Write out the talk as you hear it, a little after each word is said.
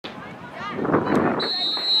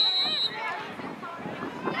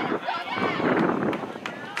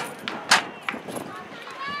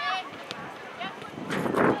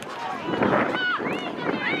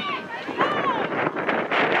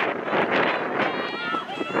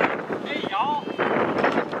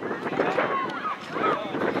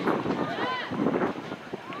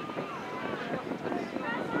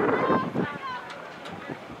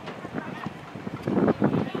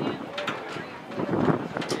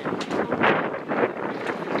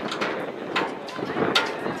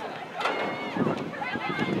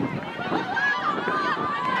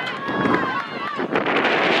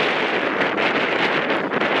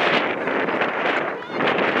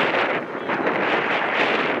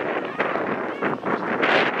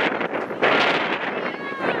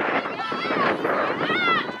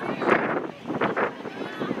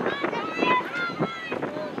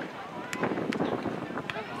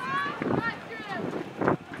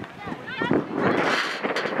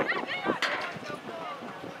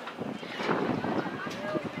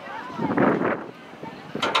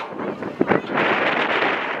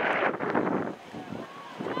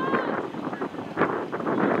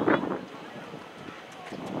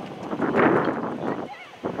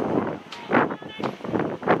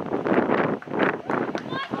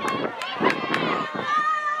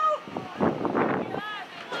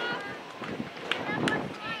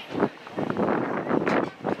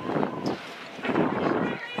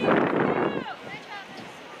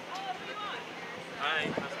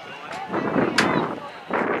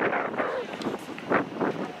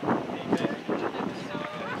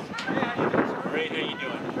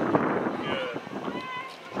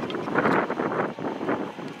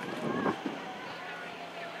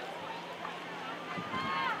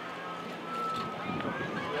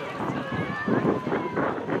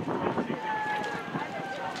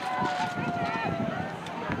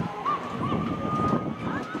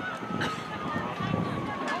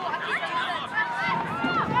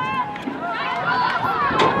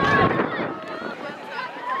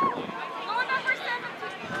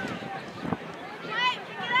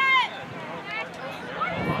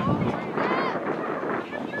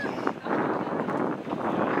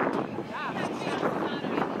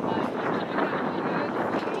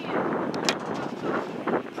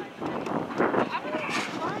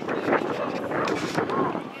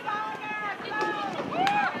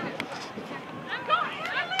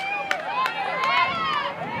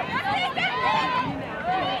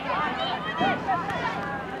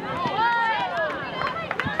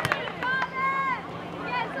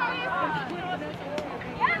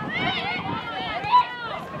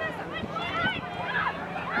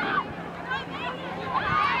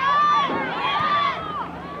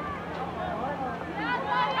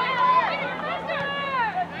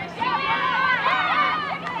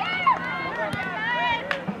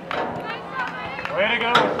Way to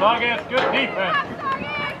go, Saugus. Good defense.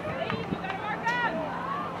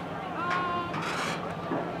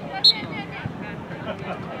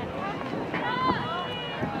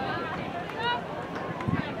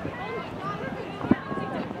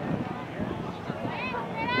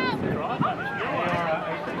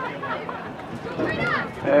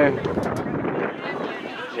 Hey.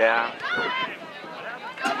 Yeah.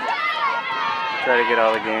 Try to get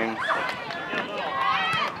all the games.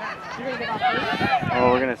 Well,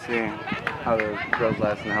 we're gonna see how the girls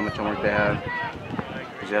last and how much homework they have.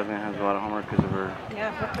 Jasmine has a lot of homework because of her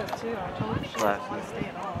classes. Stay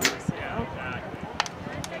at all.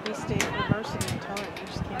 We stayed at university until we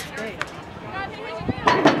just can't stay.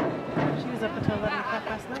 She was up until 11 o'clock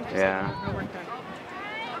last night. Yeah. Her work done.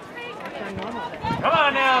 Come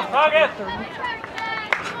on now, Saugus!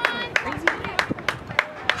 Crazy.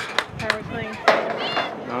 How are we playing?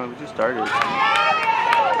 No, we just started.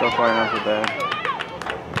 So far, not so bad.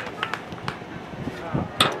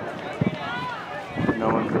 No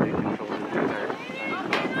one's really controlling the entire time.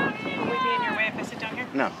 Will we be in your way if I sit down here?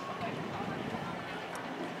 No.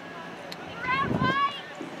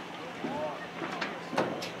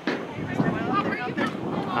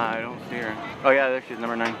 I don't see her. Oh yeah, there she's,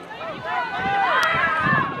 number 9. Jojo,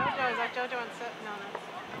 is that Jojo on set? No, that's...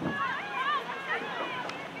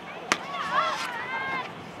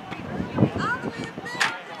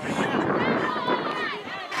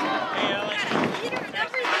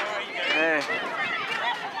 Hey.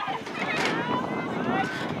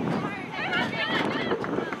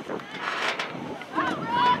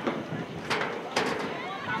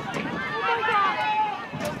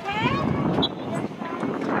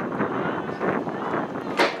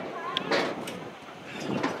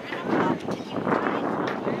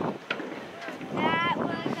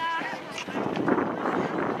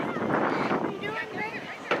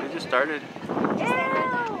 We just started. Yeah.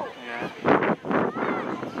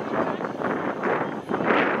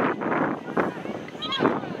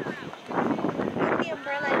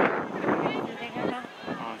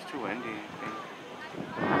 Oh, it's too windy, I think.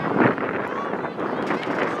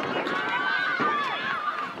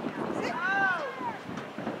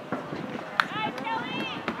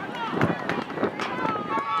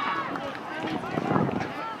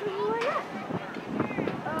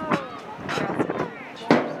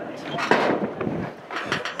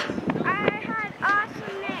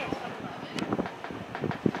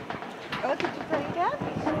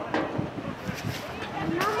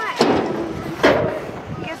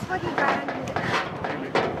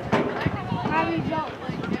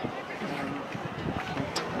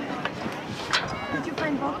 Did you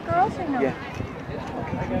find both girls or no? Yeah.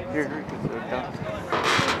 Here, because they're down.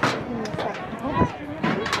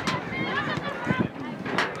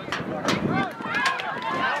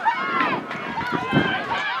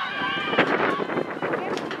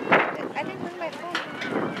 I didn't bring my phone.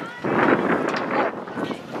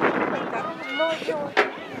 That was more joy.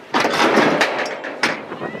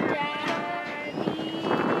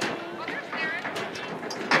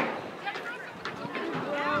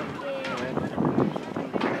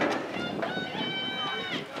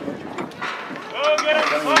 Go get him,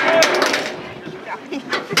 Saugus!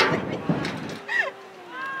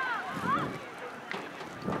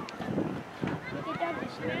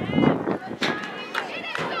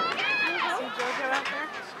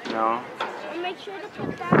 No. Make sure to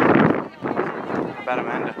put that. About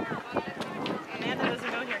Amanda. Amanda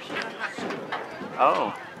doesn't go here. She's not home.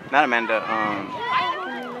 Oh. Not Amanda,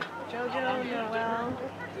 Jojo, Noel.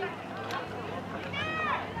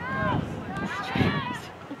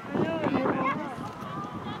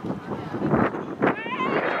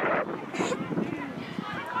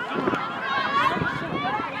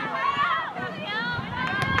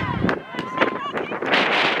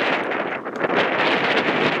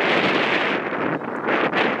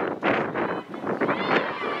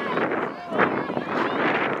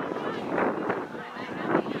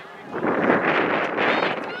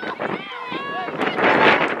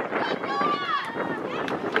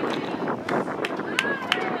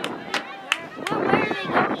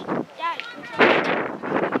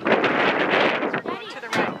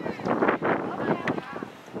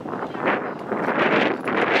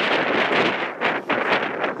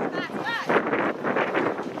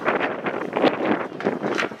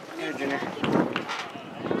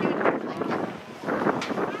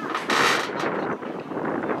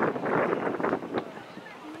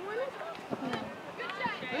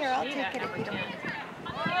 could have beat him.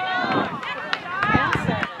 Wow.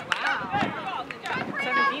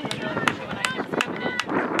 17 was really pushing when I was coming in.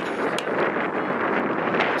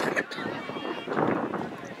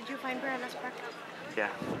 Did you find Brianna's park? Yeah.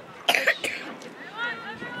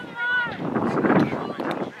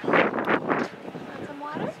 Want some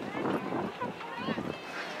water?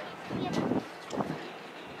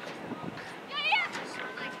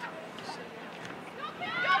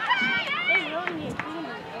 They really need to clean the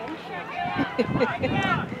engine.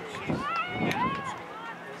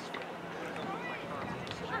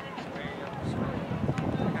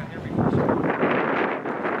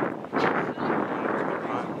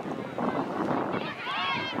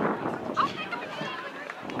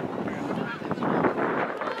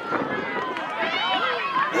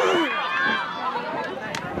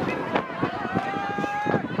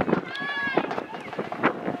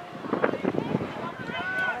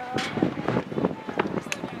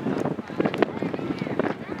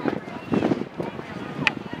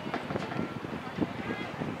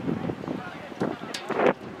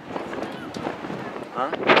 Huh?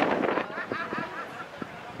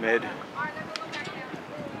 Mid.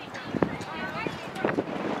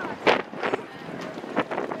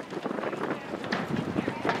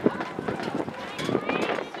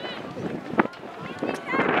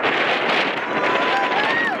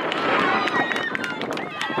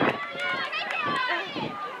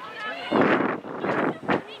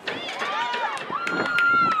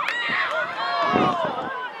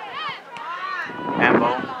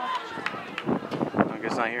 Ambo. I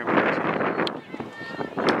guess not here.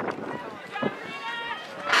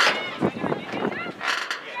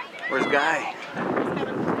 Where's Guy?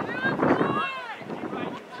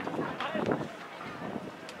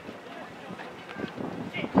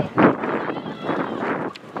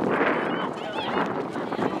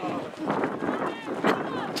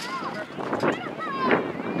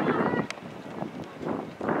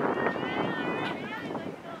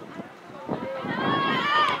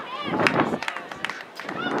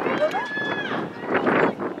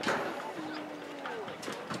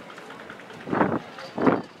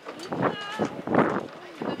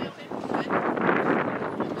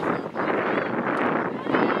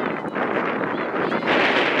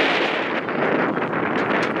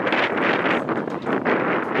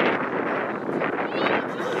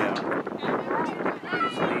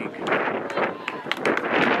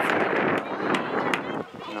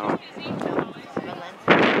 No.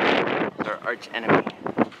 Their arch enemy.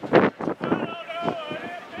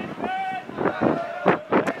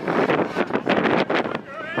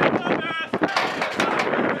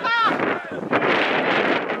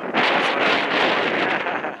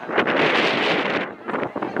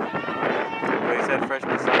 He said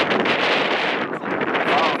freshman Saugus.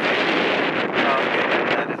 Oh, okay,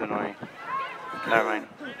 that is annoying. Never mind.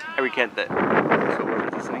 I recant that. So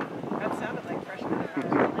what was he saying? That sounded like freshman.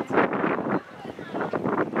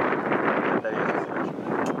 That is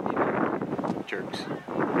freshman. Jerks.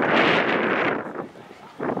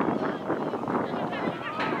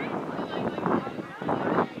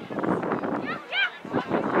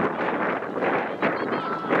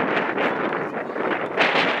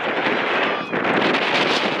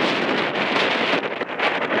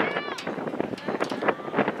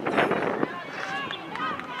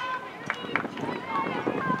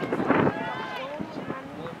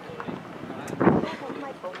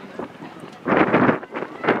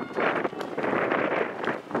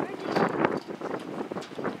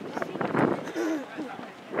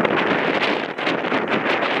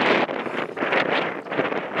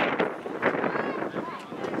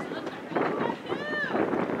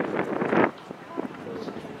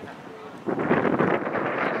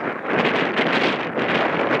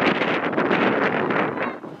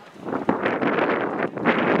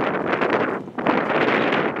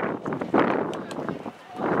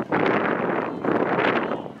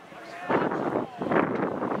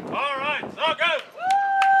 All right, Saugus!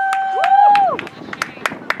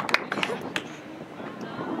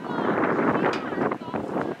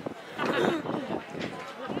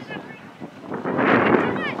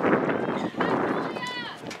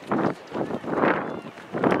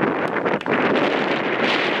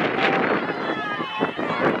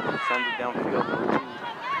 Send it downfield.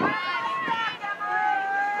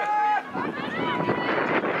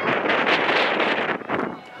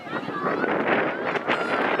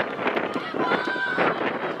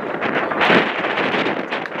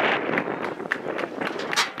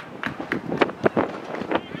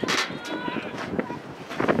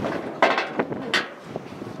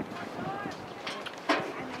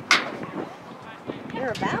 You're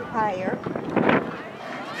a vampire.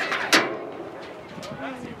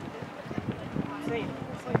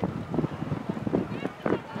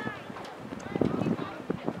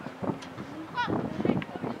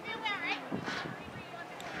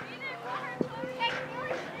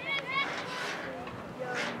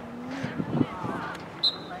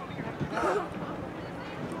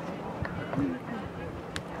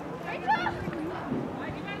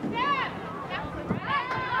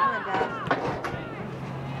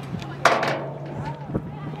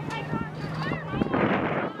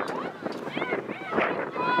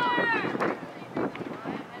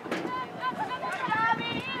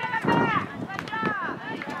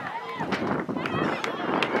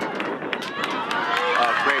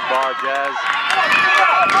 Great ball, Jazz.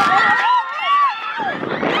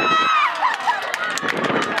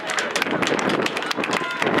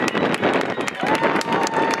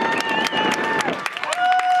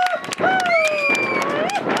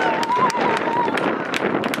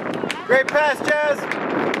 Great pass, Jazz.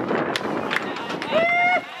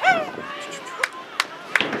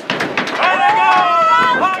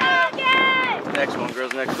 Next one,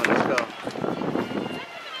 girls, next one, let's go.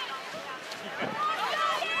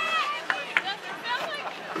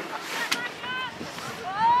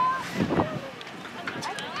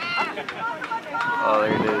 Oh,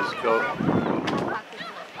 there it is. Go.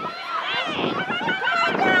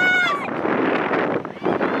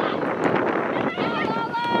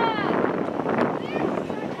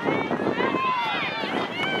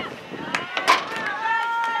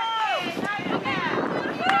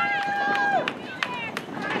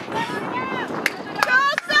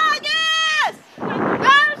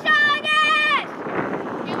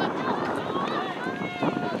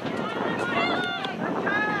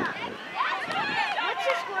 What's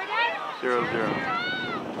the score, Dad? 0-0.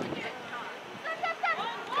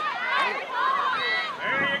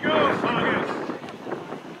 There you go, Saugus.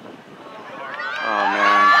 Oh,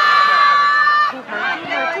 man.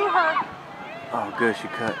 Oh, good, she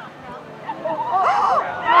cut.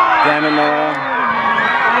 Damn it, Noah.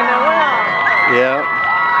 Yep.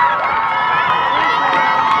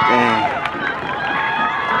 Dang.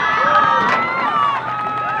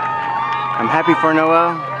 I'm happy for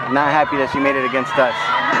Noelle, not happy that she made it against us.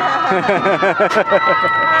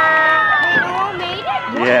 Noah made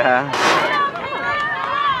it? Yeah.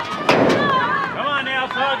 Come on now,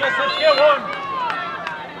 Saugus, let's get one.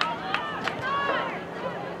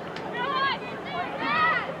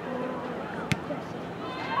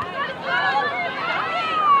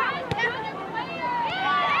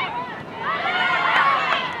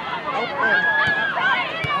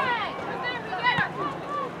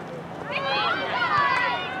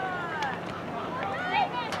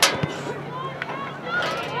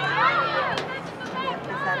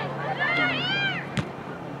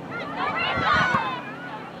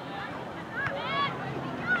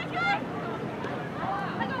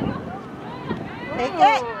 Take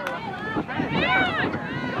it.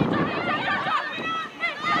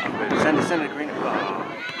 Send it green. Oh.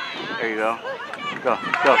 There you go. Go,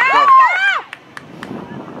 go, go.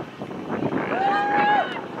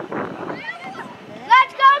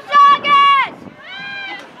 Let's go, Saugus!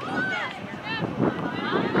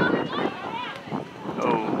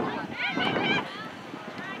 Oh.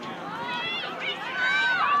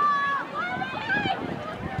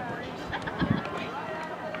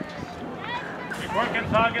 Keep working,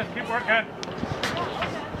 Saugus, keep working.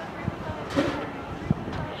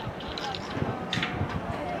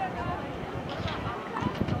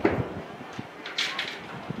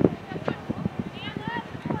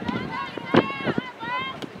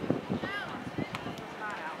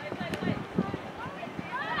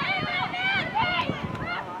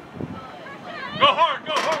 Go hard,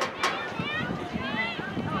 go hard.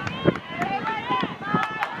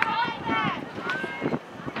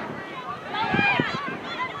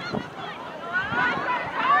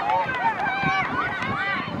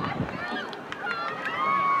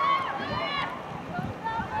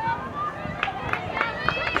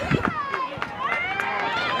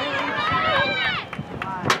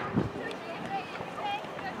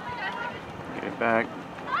 Get it back.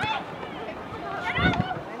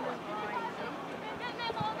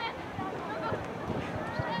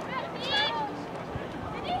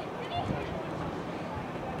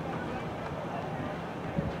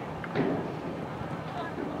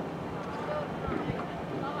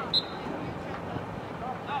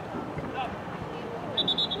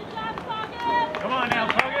 Come on now,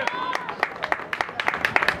 Saugus.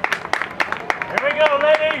 Here we go,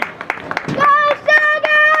 ladies. Go,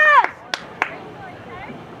 Saugus!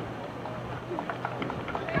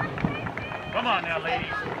 Come on now, ladies.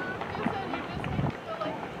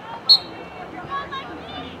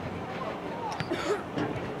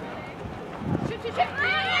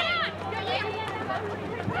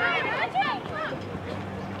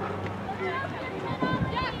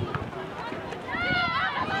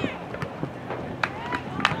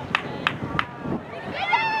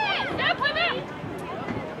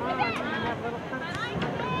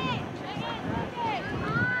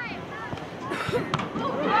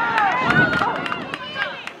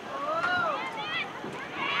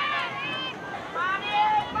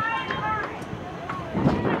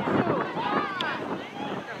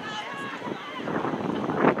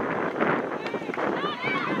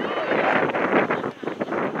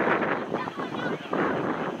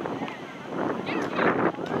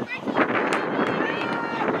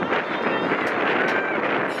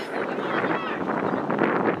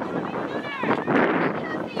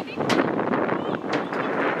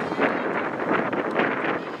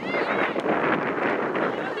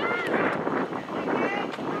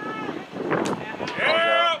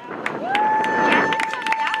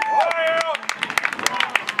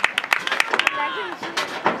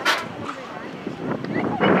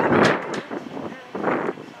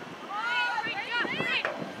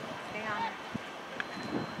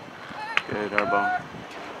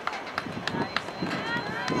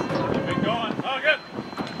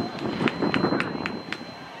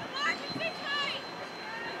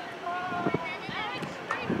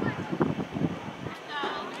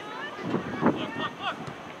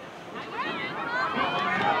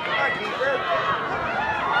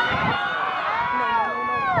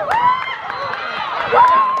 Nice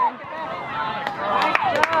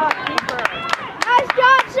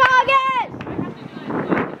job, Saugus!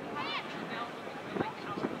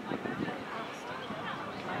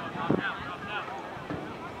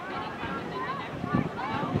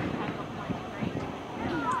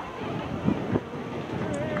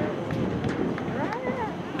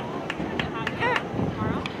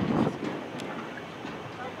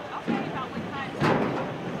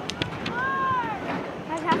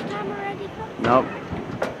 Has halftime already come? Nope.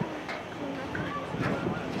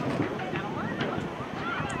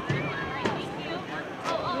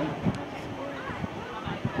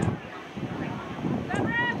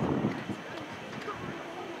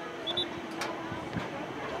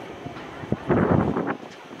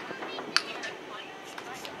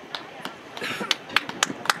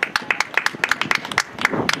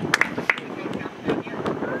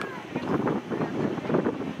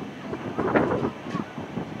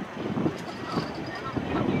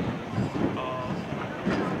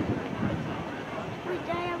 Wait,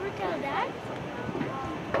 did I ever tell Dad?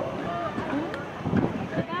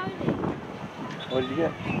 About it. What did you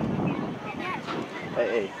get? Dad,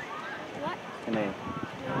 A. what? An A.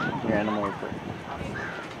 Your animal report.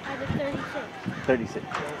 Out of 36. 36.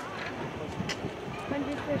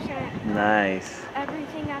 100%. Nice.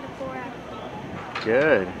 Everything out of 4 out of 4.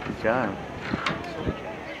 Good. Good job.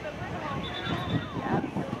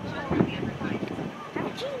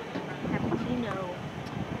 Cappuccino.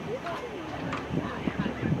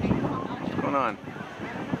 What's going on?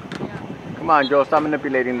 Come on, Joel. Stop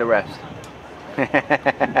manipulating the refs.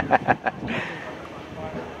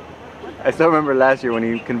 I still remember last year when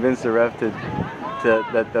he convinced the ref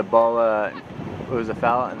that the ball was a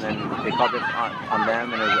foul, and then they called it on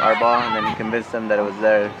them, and it was our ball, and then he convinced them that it was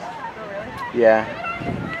theirs. Yeah.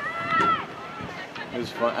 It was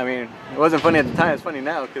fun. I mean, it wasn't funny at the time. It's funny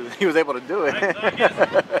now because he was able to do it.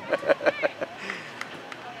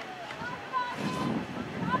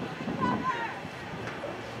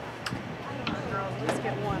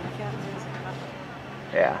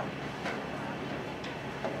 Yeah.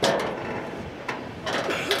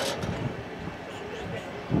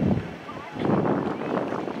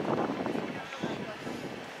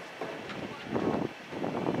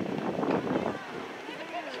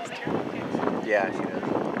 Yeah, she does.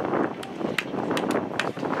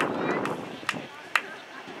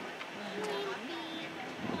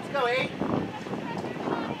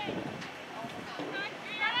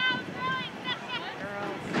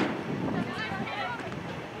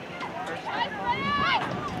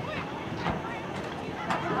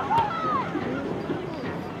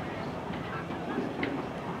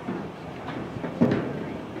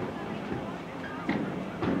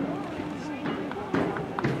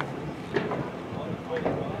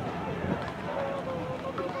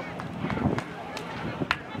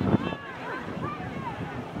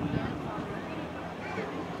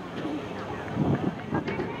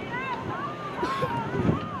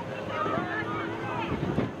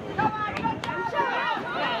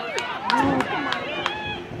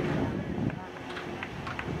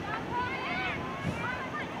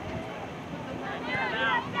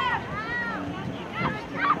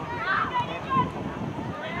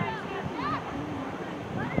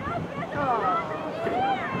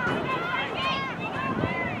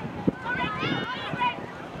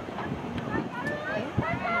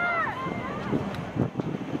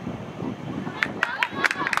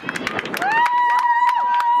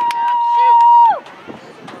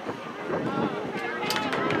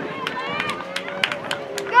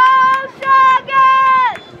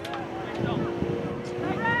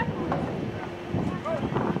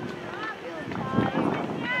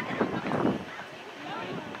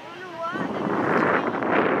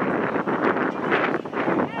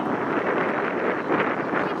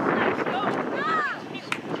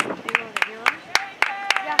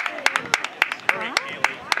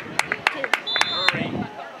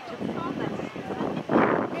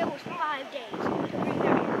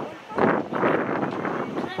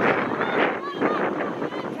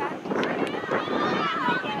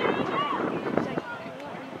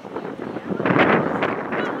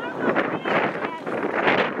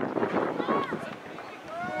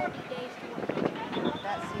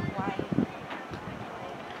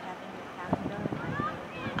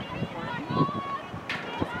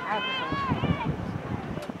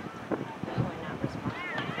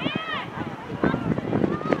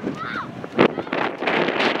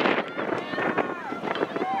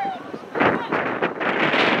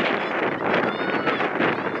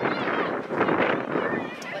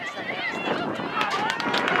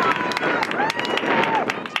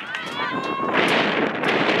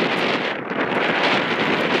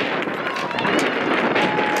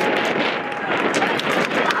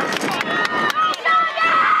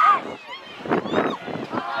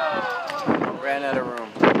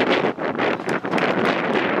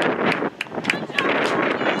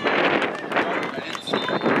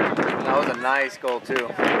 nice goal too. It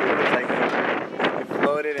was like it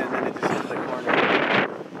floated and then it just hit the corner.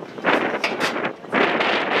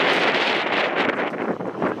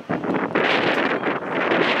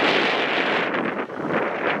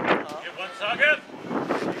 Get one, Saugus.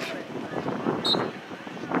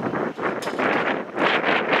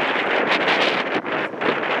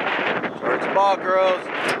 Towards the ball, girls.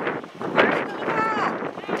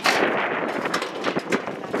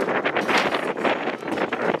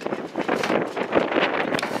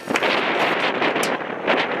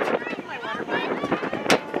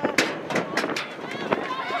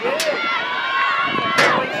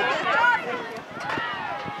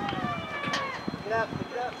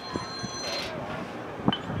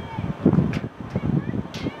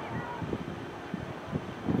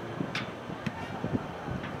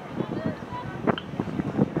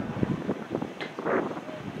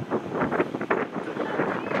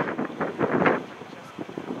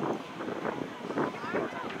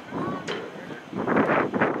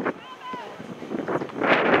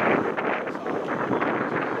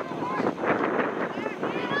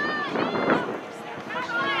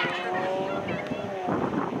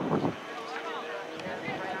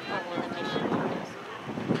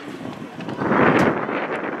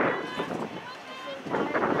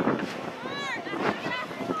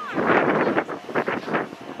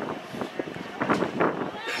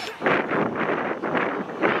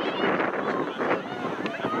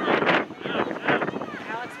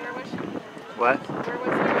 What? Where was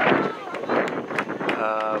it?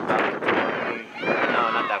 About 20. No,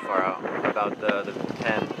 not that far out. About the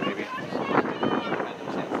 10, maybe.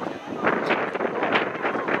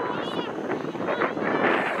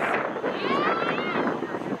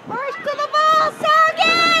 First to the ball,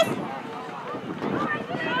 Saugus!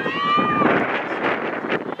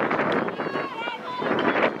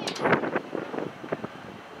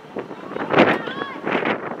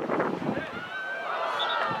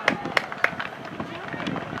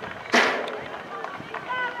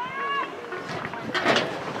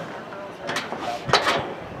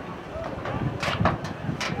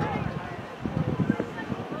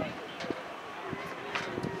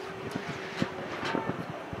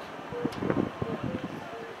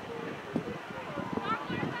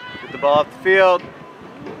 Get the ball off the field.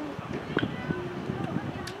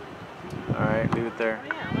 Alright, leave it there. Oh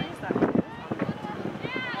yeah, what is that?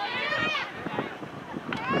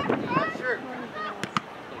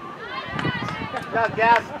 Go,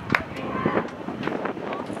 gas.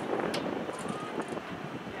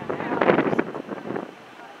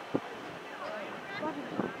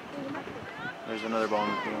 There's another ball in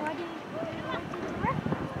the field.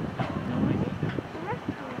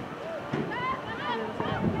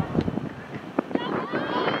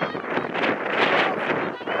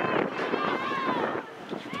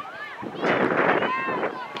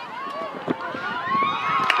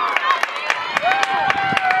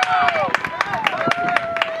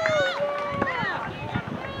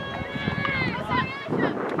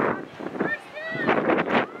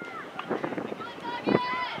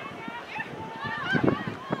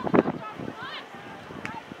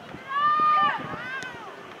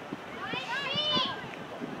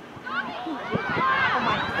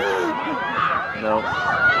 No.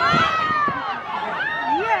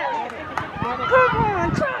 Yeah! Come on,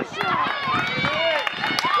 Tasha!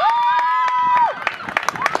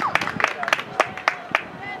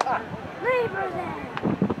 Leave her there!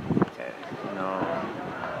 Okay. No.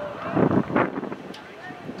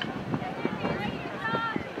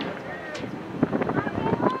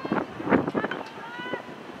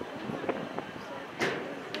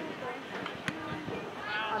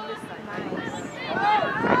 On this side.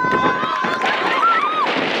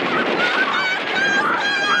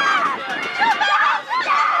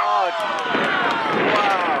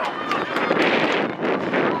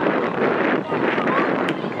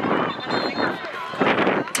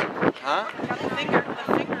 Huh? Got the finger to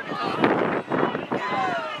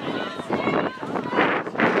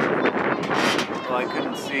Well, I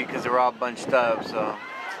couldn't see because they were all bunched up, so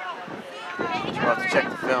we'll have to check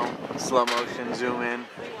the film. Slow motion, zoom in.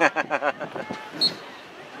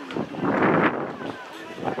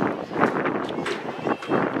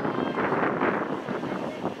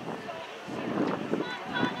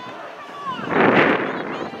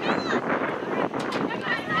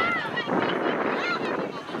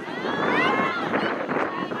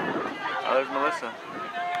 Oh, there's Melissa.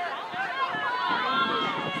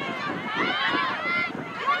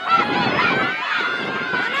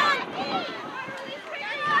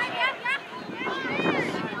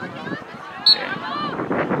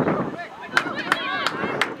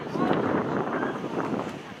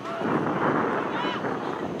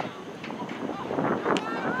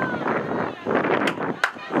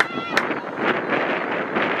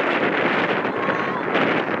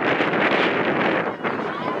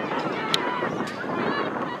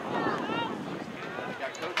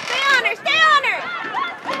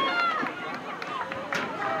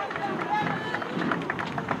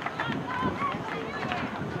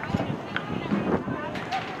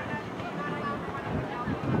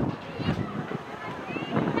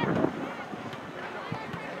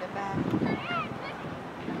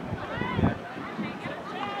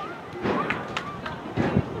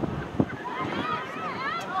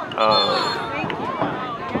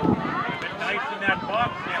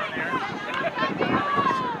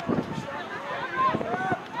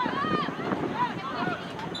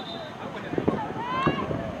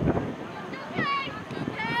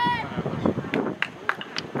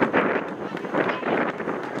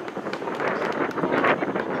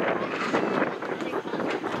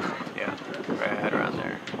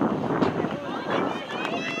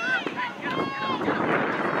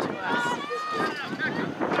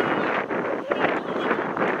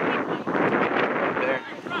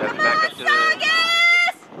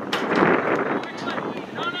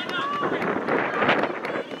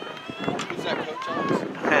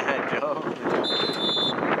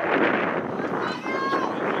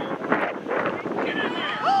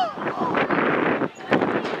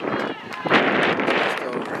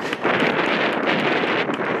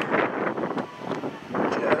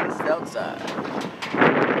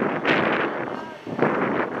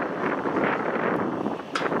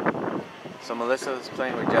 So Melissa was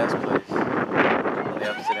playing with Jazz Place on the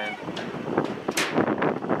opposite end.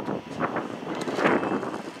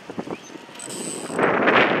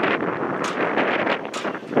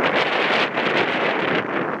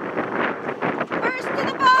 First to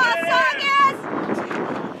the ball, Saugus!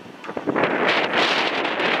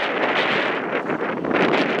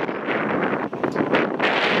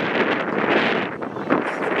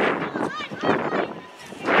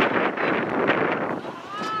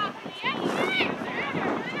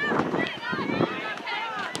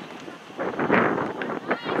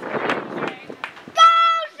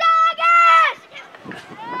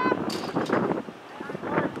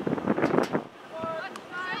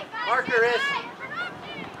 Marker is.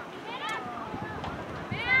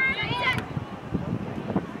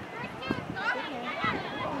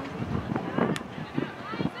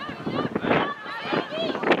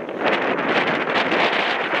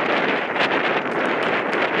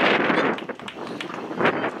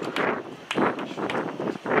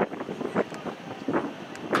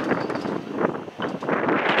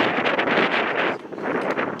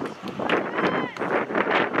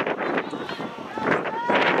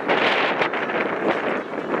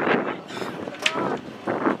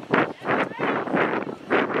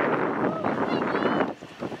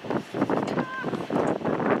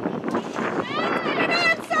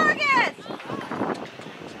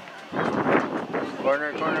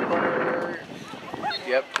 Corner, corner, corner.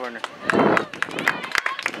 Yep, corner.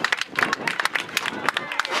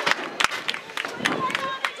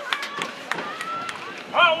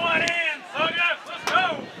 Oh, one in, Saugus, let's go!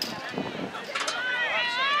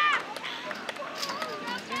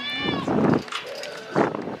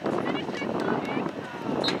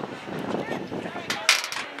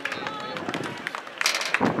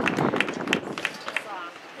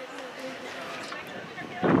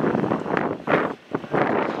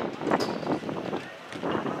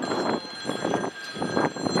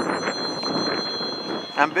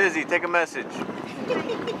 I'm busy, take a message. He's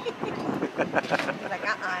like,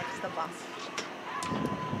 it's the boss.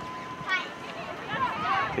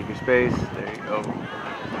 Take your space, there you go.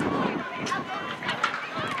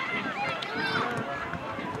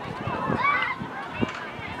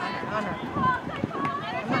 Honor.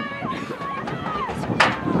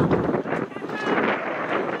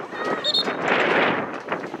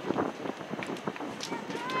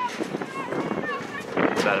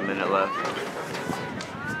 About a minute left.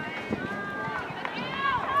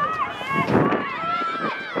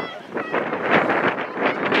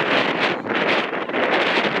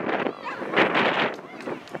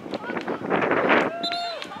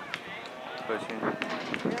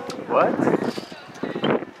 What? I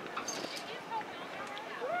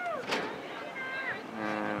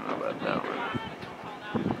don't know about that one.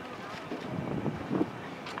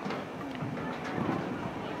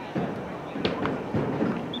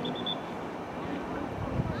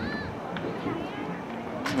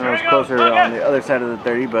 No, it's closer on the other side of the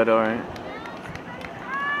 30, but alright.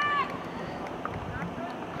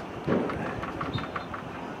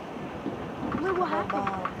 What happened?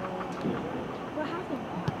 What happened?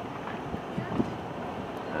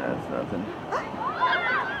 That's nothing.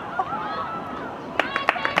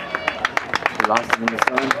 Lost in the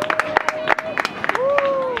sun.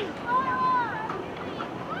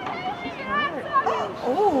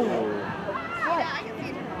 Oh!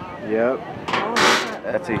 Yep.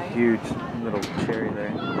 That's a huge little cherry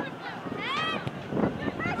there.